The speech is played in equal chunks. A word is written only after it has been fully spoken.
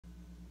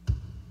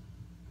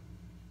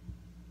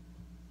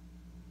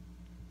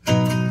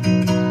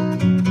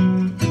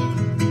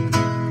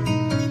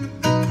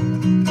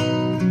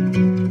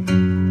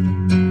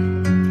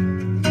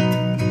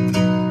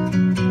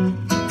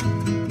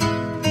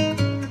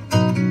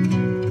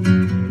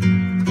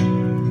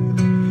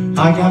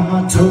I got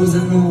my toes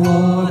in the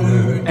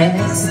water,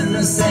 ass in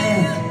the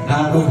sand.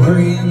 Not a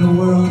worry in the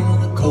world,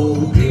 a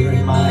cold beer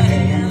in my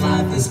hand.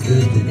 Life is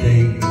good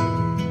today.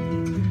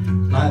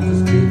 Life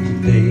is good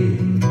today.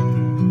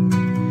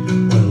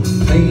 Well,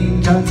 the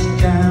plane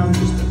touched down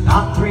just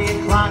about 3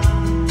 o'clock,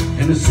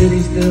 and the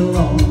city's still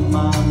on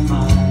my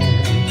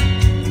mind.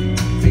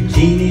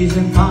 Bikinis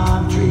and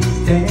palm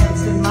trees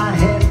danced in my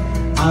head.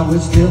 I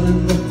was still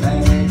in the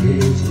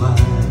baggage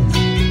line.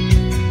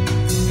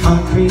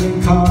 Concrete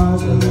and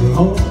cars are their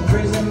own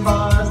prison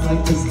bars,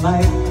 like this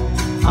life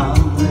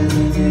I'm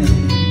living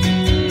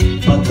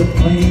in. But the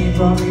plane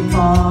brought me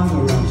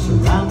farther. I'm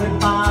surrounded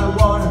by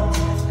water,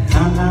 and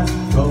I'm not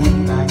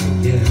going back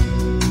again.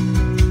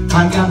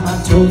 I got my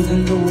toes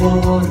in the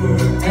water,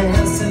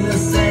 ass in the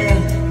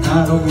sand.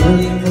 Not a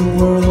worry in the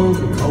world,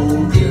 a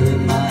cold beer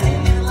in my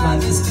hand.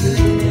 Life is good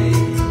today.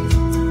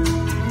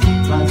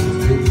 Life is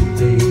good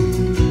today.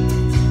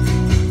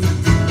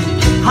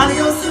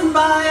 Adios and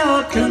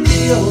bye, con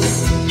Dios.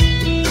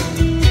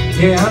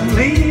 Yeah, I'm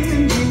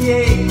leaving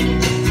GA.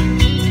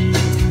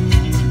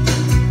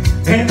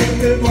 And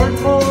if it weren't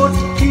for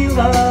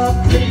tequila,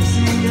 pretty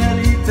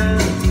señorita,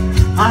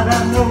 I'd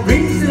have no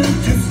reason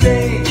to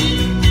stay.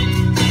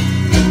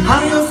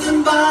 Adios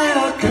and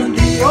bye, con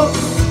Dios.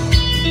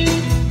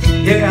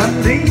 Yeah, I'm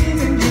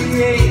leaving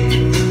GA.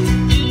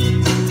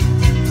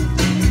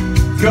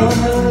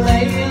 Gonna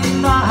lay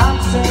in the hot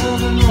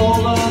sun and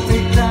roll a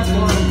big fat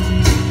one,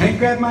 and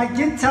grab my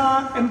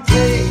guitar and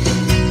play.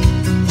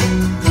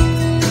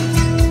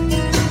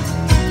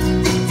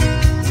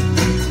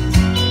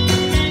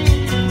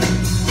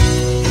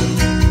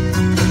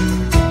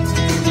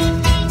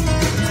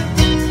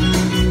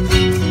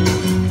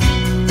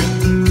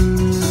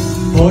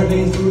 4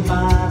 days flew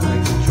by like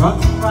a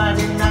drunk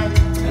Friday night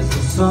as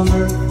the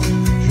summer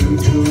drew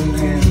to an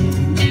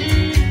end.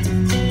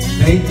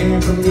 They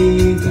can't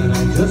believe that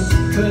I just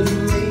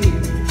couldn't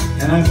leave,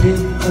 and I bid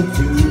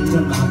adieu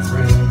to my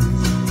friends.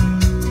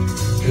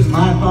 'Cause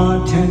my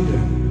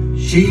bartender,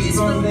 she's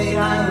from the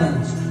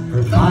islands.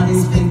 Her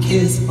body's been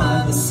kissed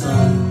by the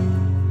sun.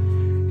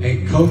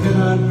 A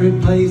coconut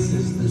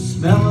replaces the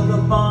smell of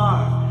the bar,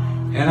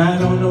 and I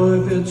don't know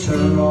if it's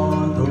her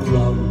or the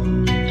rum.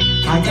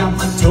 I got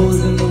my toes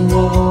in the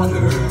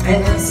water,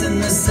 ass in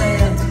the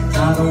sand.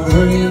 Not a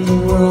worry in the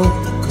world,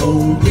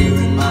 cold beer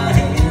in my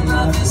hand.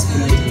 Life is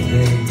good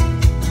today.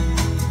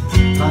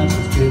 Life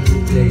is good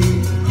today.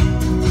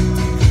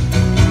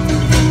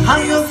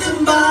 Adios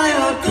and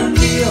bye, con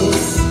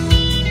Dios.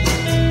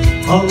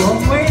 A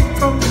long way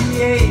from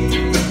VA.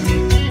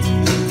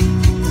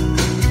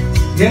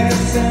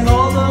 Yes, and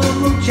all the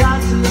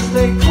muchachos,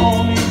 they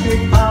call me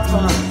Big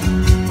Papa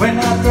when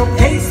I throw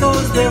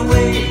pesos their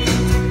way.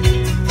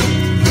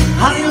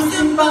 Adios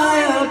and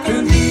bye,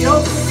 con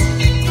Dios.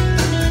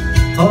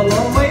 A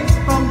long way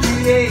from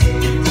VA.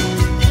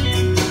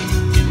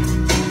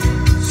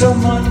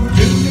 Someone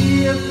do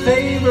me a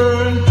favor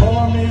and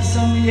pour me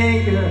some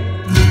Jaeger.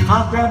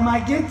 I'll grab my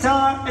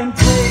guitar and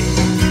play.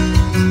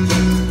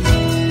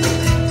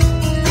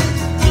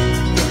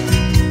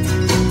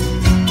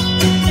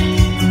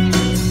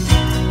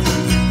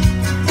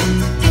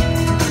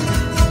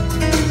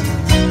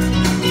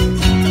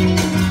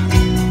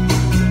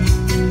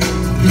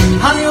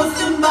 Adios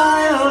and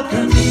bye,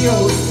 con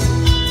Dios.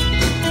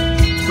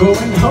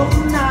 Going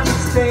home now to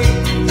stay.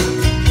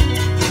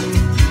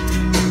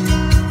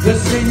 The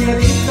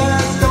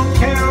señoritas don't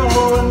care,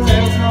 oh, and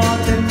there's no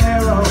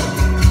dinero.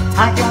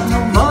 I got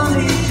no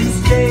money to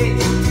stay.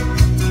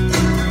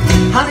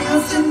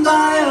 Adios and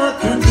bye,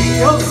 con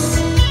Dios.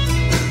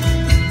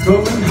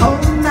 Going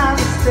home now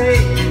to stay.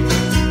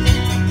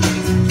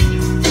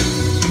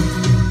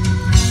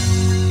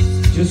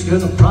 Just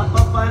gonna prop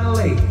up by the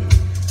lake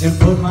and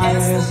put my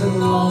ass in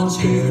the lawn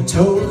chair,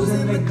 toes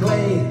in the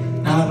clay.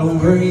 Not a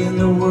worry in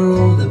the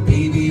world, the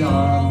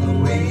PBR on the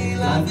way.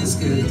 Life is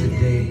good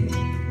today.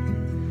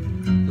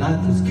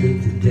 Life is good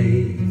today.